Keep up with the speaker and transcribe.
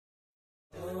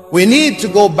we need to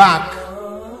go back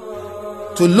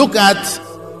to look at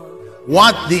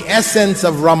what the essence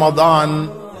of Ramadan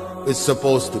is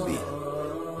supposed to be.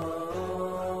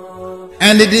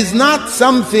 And it is not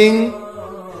something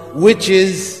which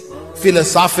is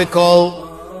philosophical,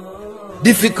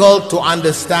 difficult to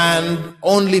understand,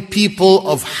 only people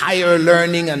of higher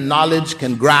learning and knowledge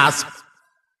can grasp.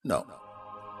 No.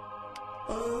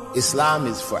 Islam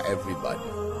is for everybody.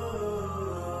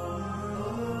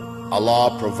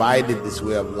 Allah provided this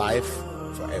way of life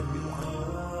for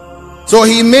everyone. So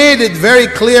He made it very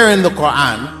clear in the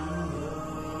Quran,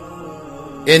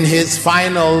 in His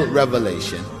final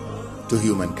revelation to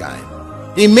humankind.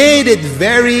 He made it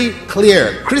very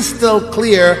clear, crystal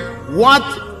clear, what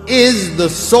is the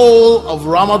soul of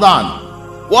Ramadan.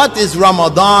 What is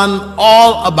Ramadan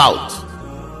all about?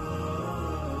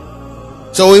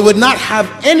 So we would not have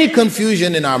any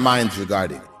confusion in our minds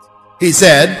regarding it. He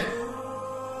said,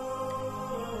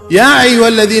 يا أيها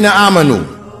الذين آمنوا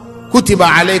كتب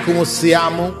عليكم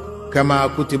الصيام كما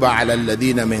كتب على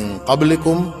الذين من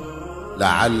قبلكم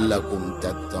لعلكم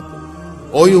تتقون.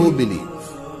 O you who believe,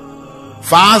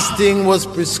 fasting was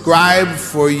prescribed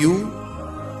for you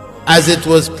as it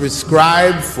was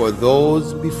prescribed for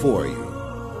those before you,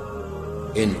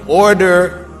 in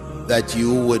order that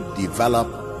you would develop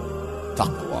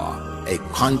taqwa, a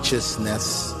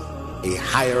consciousness, a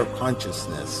higher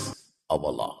consciousness of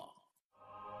Allah.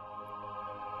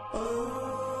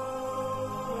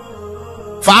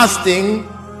 Fasting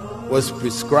was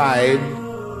prescribed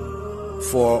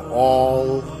for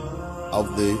all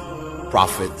of the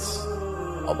prophets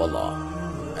of Allah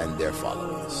and their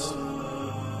followers.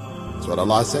 That's what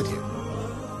Allah said here.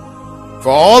 For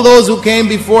all those who came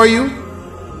before you,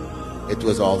 it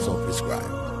was also prescribed.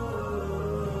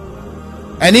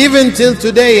 And even till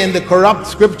today, in the corrupt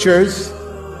scriptures,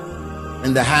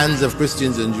 in the hands of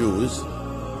Christians and Jews,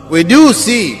 we do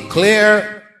see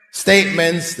clear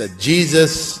statements that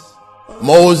Jesus,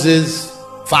 Moses,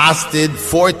 fasted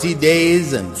 40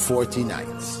 days and 40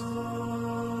 nights,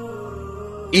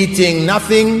 eating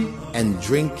nothing and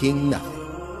drinking nothing.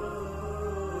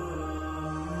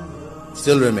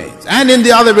 Still remains. And in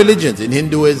the other religions, in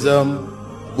Hinduism,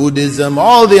 Buddhism,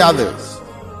 all the others,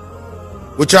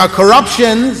 which are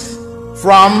corruptions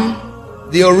from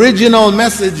the original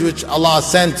message which Allah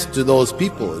sent to those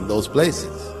people in those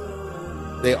places,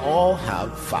 they all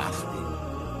have fasting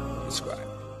prescribed.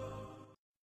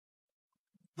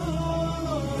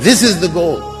 This is the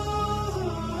goal.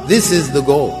 This is the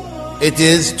goal. It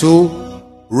is to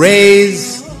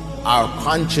raise our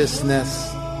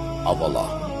consciousness of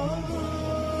Allah.